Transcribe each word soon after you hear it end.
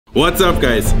What's up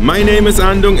guys, my name is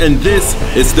Andong and this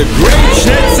is the Great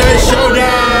Schnitzel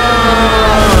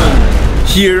Showdown!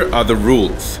 Here are the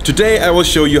rules. Today I will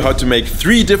show you how to make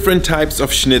 3 different types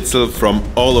of schnitzel from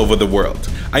all over the world.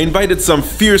 I invited some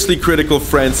fiercely critical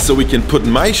friends so we can put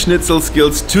my schnitzel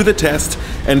skills to the test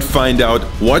and find out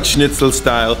what schnitzel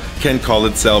style can call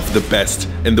itself the best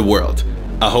in the world.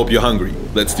 I hope you're hungry.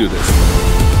 Let's do this.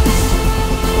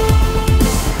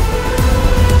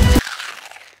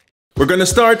 We're gonna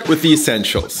start with the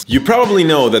essentials. You probably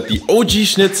know that the OG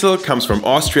Schnitzel comes from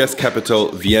Austria's capital,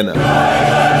 Vienna.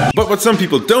 But what some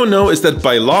people don't know is that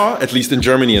by law, at least in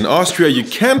Germany and Austria, you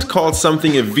can't call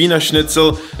something a Wiener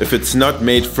Schnitzel if it's not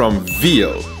made from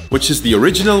veal, which is the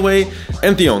original way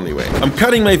and the only way. I'm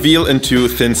cutting my veal into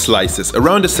thin slices,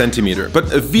 around 1 centimeter,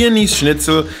 but a Viennese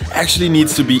Schnitzel actually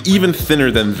needs to be even thinner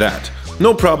than that.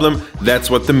 No problem, that's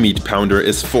what the meat pounder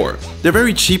is for. They're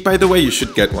very cheap, by the way, you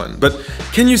should get one. But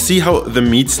can you see how the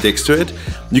meat sticks to it?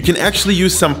 You can actually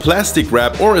use some plastic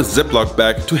wrap or a Ziploc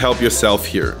bag to help yourself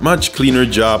here. Much cleaner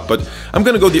job, but I'm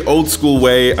gonna go the old school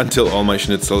way until all my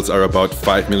schnitzels are about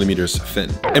 5 millimeters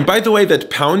thin. And by the way, that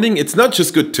pounding, it's not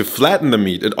just good to flatten the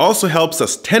meat, it also helps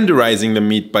us tenderizing the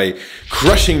meat by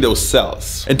crushing those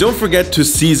cells. And don't forget to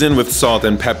season with salt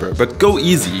and pepper, but go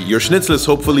easy, your schnitzel is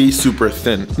hopefully super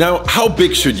thin. Now, how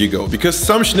big should you go? Because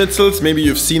some schnitzels, maybe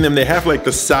you've seen them, they have like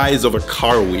the size of a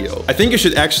car wheel. I think you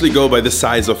should actually go by the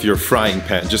size of your frying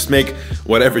pan. Just make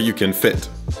whatever you can fit.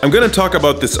 I'm gonna talk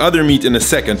about this other meat in a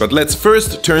second, but let's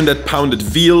first turn that pounded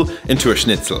veal into a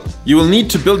schnitzel. You will need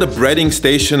to build a breading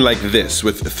station like this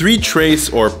with 3 trays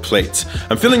or plates.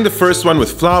 I'm filling the first one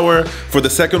with flour. For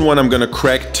the second one I'm gonna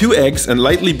crack 2 eggs and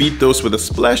lightly beat those with a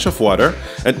splash of water.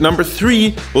 And number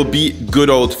 3 will be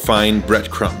good old fine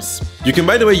breadcrumbs. You can,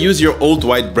 by the way, use your old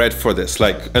white bread for this,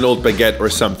 like an old baguette or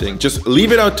something. Just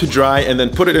leave it out to dry and then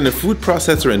put it in a food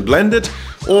processor and blend it,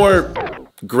 or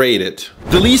grate it.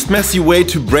 The least messy way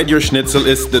to bread your schnitzel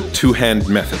is the 2-hand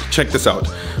method. Check this out.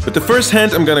 With the first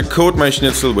hand I'm gonna coat my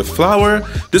schnitzel with flour.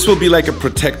 This will be like a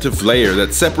protective layer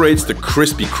that separates the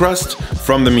crispy crust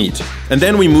from the meat. And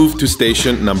then we move to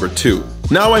station number 2.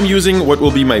 Now I'm using what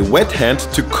will be my wet hand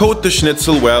to coat the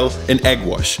schnitzel well in egg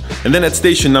wash. And then at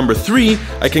station number 3,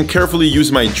 I can carefully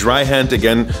use my dry hand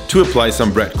again to apply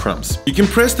some breadcrumbs. You can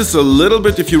press this a little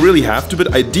bit if you really have to,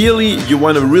 but ideally you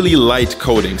want a really light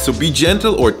coating, so be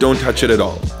gentle or don't touch it at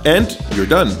all. And you're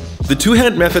done. The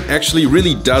 2-hand method actually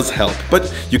really does help,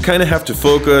 but you kind of have to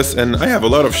focus, and I have a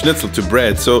lot of schnitzel to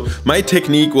bread, so my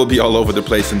technique will be all over the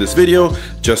place in this video,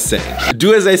 just saying.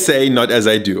 Do as I say, not as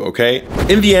I do, okay?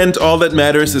 In the end, all that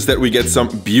matters is that we get some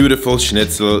beautiful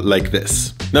schnitzel like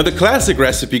this. Now the classic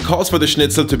recipe calls for the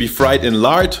schnitzel to be fried in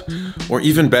lard, or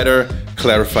even better,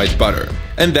 clarified butter.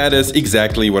 And that is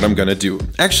exactly what I'm gonna do.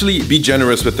 Actually, be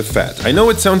generous with the fat. I know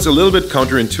it sounds a little bit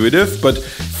counterintuitive, but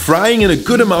frying in a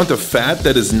good amount of fat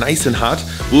that is nice and hot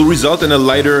will result in a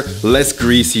lighter, less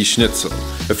greasy schnitzel.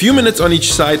 A few minutes on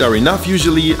each side are enough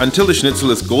usually until the schnitzel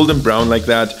is golden brown like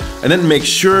that, and then make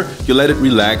sure you let it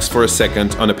relax for a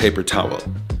second on a paper towel.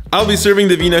 I'll be serving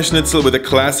the Wiener Schnitzel with a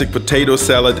classic potato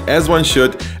salad, as one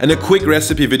should, and a quick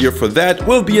recipe video for that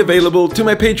will be available to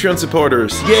my Patreon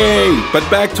supporters. Yay! But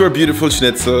back to our beautiful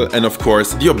schnitzel and of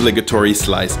course the obligatory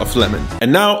slice of lemon.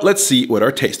 And now let's see what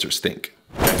our tasters think.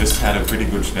 I just had a pretty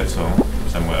good schnitzel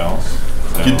somewhere else.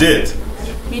 So You did?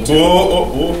 Me too.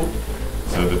 Oh.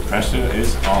 So the pressure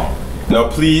is on. Now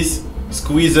please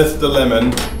squeeze the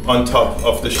lemon on top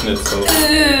of the schnitzel.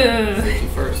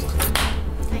 First.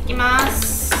 Thank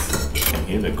You can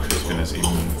hear the crispiness even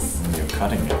when you're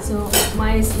cutting it. So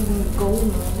mine is even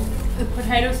golden. The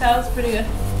potato salad's pretty good.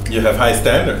 You have high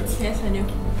standards. Yes, I do.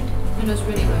 It was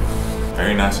really good.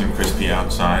 Very nice and crispy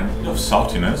outside. A bit of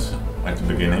saltiness at the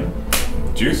beginning.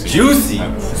 Juicy. Juicy!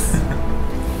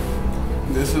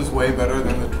 This is way better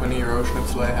than the 20-euro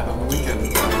schnitzel I had on the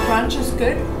weekend. Crunch is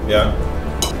good. Yeah.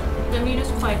 The meat is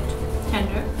quite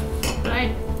tender, but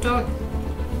I don't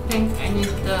think I need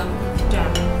the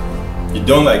jam. You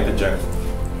don't like the jam?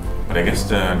 But I guess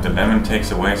the lemon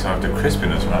takes away some of the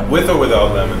crispiness, right? With or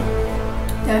without lemon?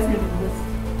 Definitely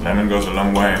with. Lemon goes a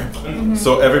long way.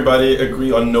 So everybody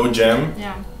agree on no jam?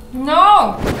 Yeah.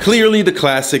 No! Clearly the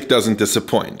classic doesn't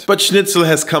disappoint. But schnitzel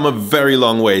has come a very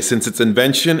long way since its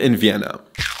invention in Vienna.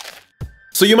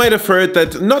 So you might have heard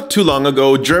that not too long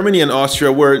ago, Germany and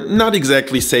Austria were not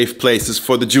exactly safe places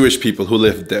for the Jewish people who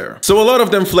lived there. So a lot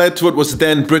of them fled to what was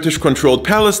then British-controlled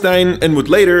Palestine and would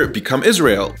later become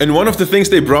Israel. And one of the things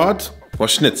they brought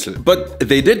was schnitzel. But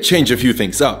they did change a few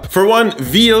things up. For one,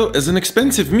 veal is an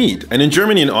expensive meat, and in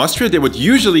Germany and Austria they would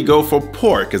usually go for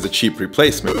pork as a cheap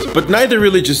replacement. But neither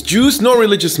religious Jews nor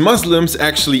religious Muslims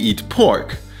actually eat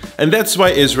pork. and that's why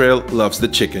Israel loves the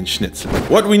chicken schnitzel.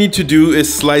 What we need to do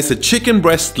is slice a chicken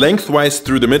breast lengthwise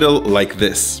through the middle like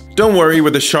this. Don't worry,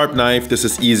 with a sharp knife this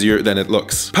is easier than it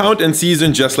looks. Pound and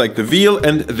season just like the veal,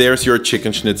 and there's your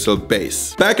chicken schnitzel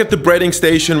base. Back at the breading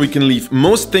station we can leave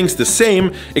most things the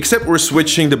same, except we're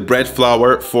switching the bread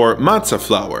flour for matzah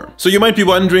flour. So you might be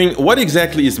wondering, what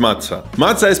exactly is matzah?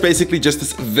 Matzah is basically just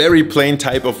this very plain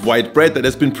type of white bread that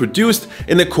has been produced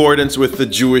in accordance with the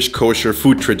Jewish kosher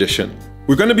food tradition.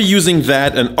 We're going to be using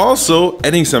that and also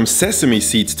adding some sesame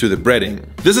seeds to the breading.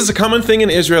 This is a common thing in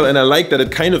Israel, and I like that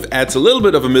it kind of adds a little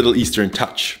bit of a Middle Eastern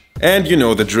touch. And you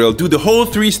know the drill, do the whole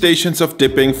 3 stations of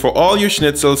dipping for all your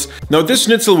schnitzels. Now this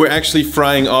schnitzel we're actually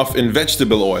frying off in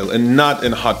vegetable oil and not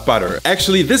in hot butter.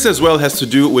 Actually, this as well has to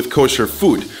do with kosher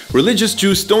food. Religious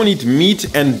Jews don't eat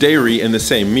meat and dairy in the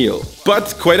same meal.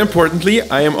 But quite importantly,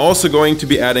 I am also going to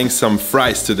be adding some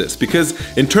fries to this, because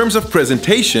in terms of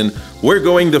presentation, we're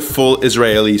going the full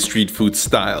Israeli street food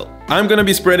style. I'm gonna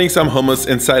be spreading some hummus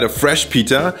inside a fresh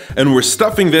pita, and we're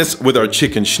stuffing this with our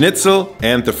chicken schnitzel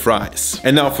and the fries.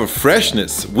 And now for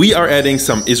freshness, we are adding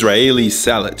some Israeli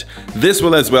salad. This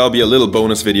will as well be a little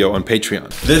bonus video on Patreon.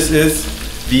 This is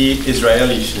the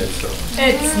Israeli schnitzel.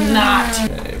 It's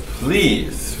not. Okay,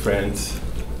 please, friends.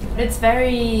 It's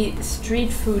very street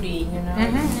foody, you know?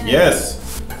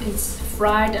 Yes. It's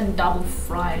fried and double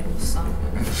fried with some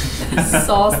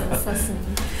sauce and sesame.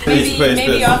 Please place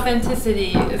Maybe this.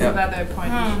 authenticity is another point.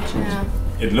 Yeah.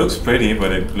 It looks pretty,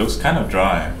 but it looks kind of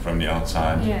dry from the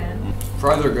outside. Yeah.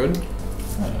 Fries are good.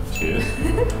 Cheers.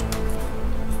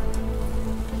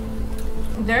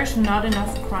 There's not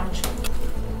enough crunch.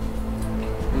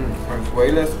 It's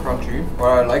way less crunchy, but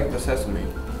I like the sesame.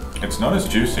 It's not as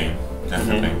juicy,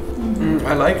 definitely.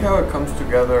 I like how it comes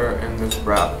together in this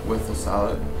wrap with the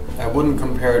salad. I wouldn't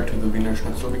compare it to the Wiener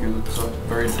Schnitzel because it's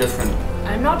very different.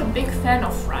 I'm not a big fan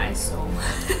of fries, so.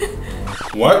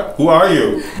 What? Who are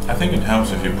you? I think it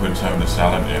helps if you put some of the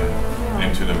salad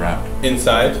into the wrap.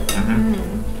 Inside?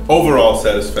 Overall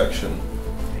satisfaction.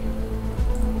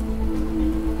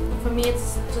 For me,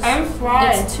 it's just. I'm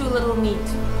fried. It's too little meat.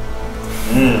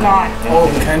 God.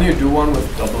 Oh, can you do one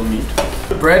with double meat?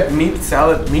 Bread, meat,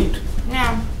 salad, meat?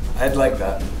 Yeah. I'd like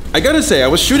that. I gotta say, I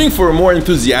was shooting for a more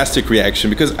enthusiastic reaction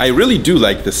because I really do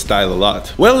like this style a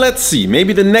lot. Well, let's see,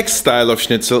 maybe the next style of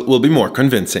schnitzel will be more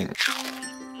convincing.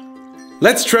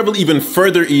 Let's travel even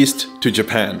further east to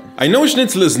Japan. I know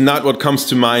schnitzel is not what comes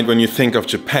to mind when you think of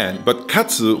Japan, but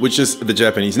katsu, which is the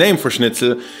Japanese name for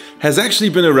schnitzel, has actually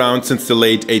been around since the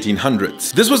late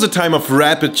 1800s. This was a time of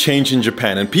rapid change in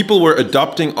Japan, and people were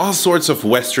adopting all sorts of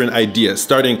Western ideas,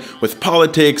 starting with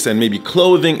politics and maybe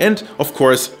clothing and, of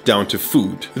course, down to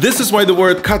food. This is why the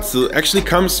word katsu actually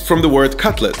comes from the word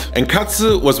cutlet, and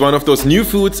katsu was one of those new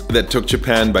foods that took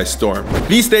Japan by storm.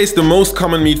 These days, the most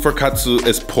common meat for katsu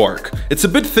is pork. It's a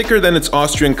bit thicker than its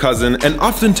Austrian cousin and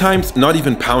oftentimes not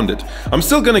even pounded. I'm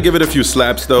still gonna give it a few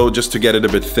slaps though, just to get it a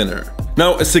bit thinner.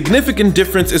 Now, a significant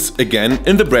difference is again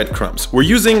in the breadcrumbs. We're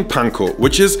using panko,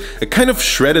 which is a kind of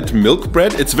shredded milk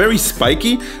bread. It's very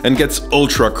spiky and gets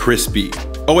ultra crispy.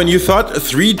 Oh, and you thought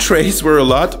 3 trays were a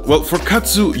lot? Well, for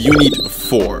katsu you need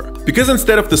 4. Because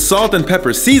instead of the salt and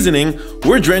pepper seasoning,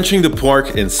 we're drenching the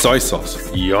pork in soy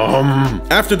sauce. Yum!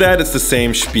 After that it's the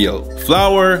same spiel.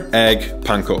 Flour, egg,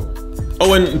 panko.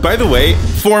 Oh, and by the way,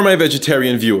 for my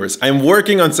vegetarian viewers, I'm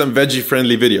working on some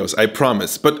veggie-friendly videos, I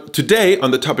promise. But today, on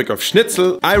the topic of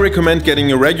schnitzel, I recommend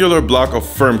getting a regular block of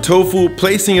firm tofu,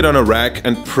 placing it on a rack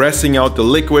and pressing out the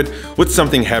liquid with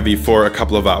something heavy for a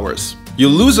couple of hours.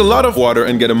 You'll lose a lot of water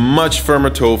and get a much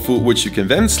firmer tofu, which you can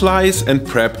then slice and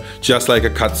prep just like a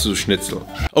katsu schnitzel.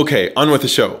 Okay, on with the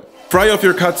show. Fry off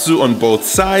your katsu on both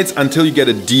sides until you get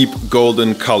a deep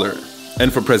golden color.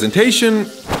 And for presentation,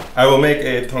 I will make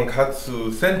a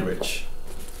tonkatsu sandwich.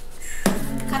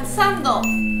 Katsu Sando.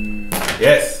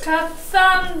 Yes. Katsu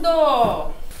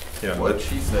Sando. Yeah. What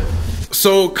she said.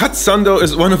 So Katsu Sando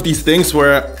is one of these things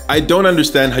where I don't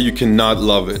understand how you cannot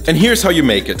love it. And here's how you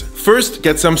make it. First,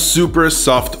 get some super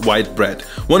soft white bread.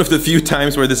 One of the few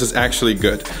times where this is actually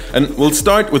good. And we'll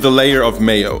start with a layer of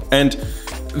mayo. And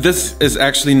this is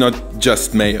actually not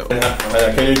just mayo.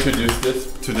 Can you introduce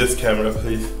this to this camera,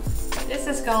 please? This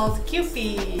is called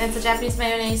Kewpie. It's a Japanese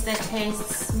mayonnaise that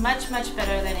tastes much, much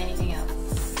better than anything else.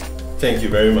 Thank you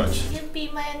very much.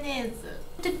 Kewpie mayonnaise.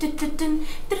 Wait,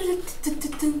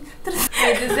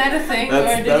 is that a thing, or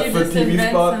did that's you the just TV invent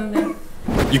spot. something?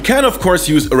 You can of course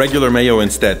use a regular mayo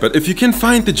instead, but if you can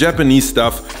find the Japanese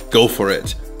stuff, go for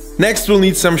it. Next we'll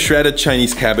need some shredded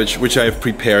Chinese cabbage, which I have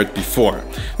prepared before.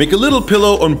 Make a little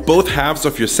pillow on both halves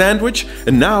of your sandwich,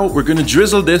 and now we're gonna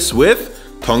drizzle this with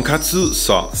tonkatsu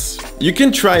sauce. You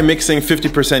can try mixing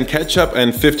 50% ketchup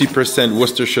and 50%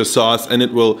 Worcestershire sauce and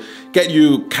it will get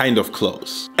you kind of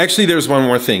close. Actually, there's one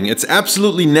more thing. It's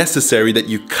absolutely necessary that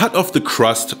you cut off the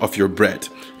crust of your bread.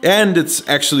 And it's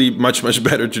actually much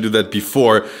better to do that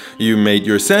before you made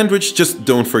your sandwich, just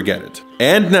don't forget it.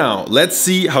 And now, let's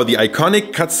see how the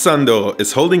iconic Katsu Sando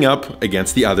is holding up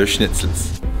against the other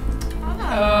schnitzels.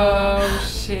 Oh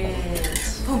shit.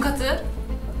 Tonkatsu?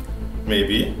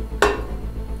 Maybe.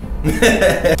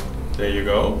 There you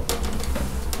go.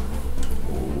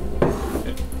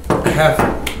 I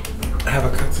have a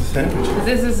Katsu sandwich.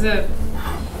 This is a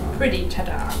pretty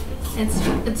ta-da.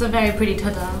 It's a very pretty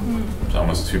tada. It's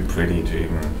almost too pretty to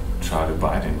even try to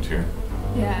bite into.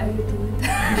 Yeah, I will do it.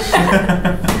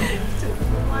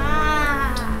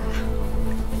 Wow.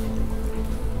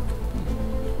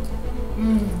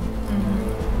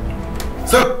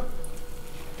 So,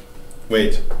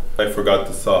 wait, I forgot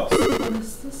the sauce. What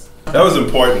is this? That was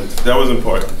important. That was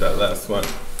important, that last one.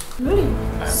 Really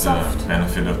I have soft. the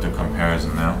benefit of the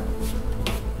comparison now.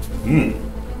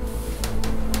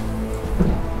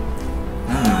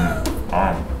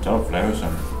 Oh, so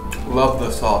flavoursome. Love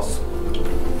the sauce.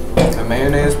 The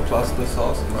mayonnaise plus the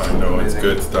sauce. I know, it's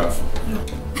good stuff.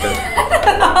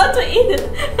 How to eat it?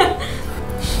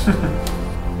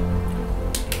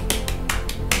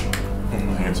 I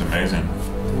think it's amazing.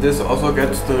 This also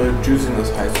gets the juiciness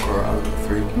high score out of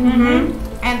 3.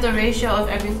 And the ratio of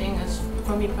everything is,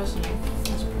 for me personally,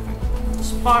 is perfect.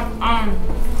 Spot on.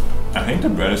 I think the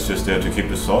bread is just there to keep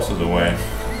the sauces away.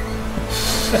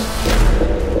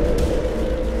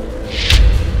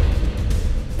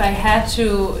 If I had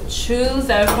to choose,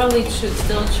 I would probably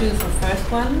still choose the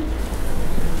first one.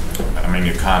 I mean,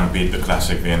 you can't beat the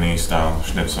classic Viennese style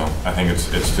schnitzel. I think it's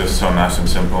just so nice and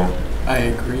simple. I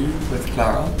agree with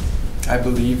Clara. I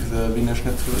believe the Wiener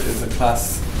Schnitzel is a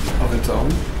class of its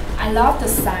own. I love the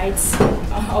sides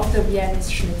of the Viennese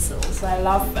Schnitzel. So I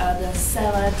love the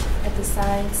salad at the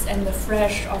sides and the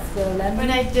fresh of the lemon. But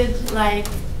I did like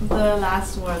the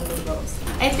last one the most.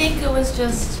 I think it was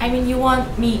just, I mean, you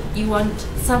want meat, you want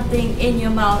something in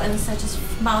your mouth, and such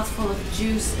a mouthful of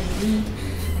juice and meat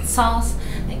and sauce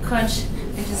and crunch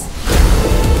and just...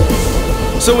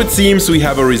 So it seems we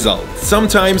have a result.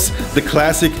 Sometimes the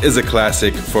classic is a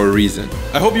classic for a reason.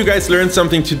 I hope you guys learned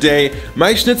something today.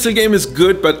 My schnitzel game is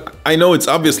good, but I know it's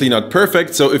obviously not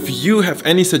perfect, so if you have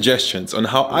any suggestions on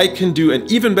how I can do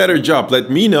an even better job,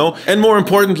 let me know, and more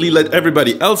importantly, let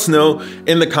everybody else know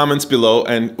in the comments below,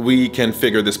 and we can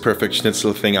figure this perfect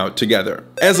schnitzel thing out together.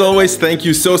 As always, thank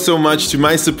you so much to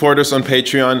my supporters on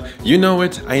Patreon. You know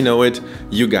it, I know it,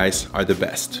 you guys are the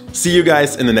best. See you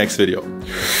guys in the next video.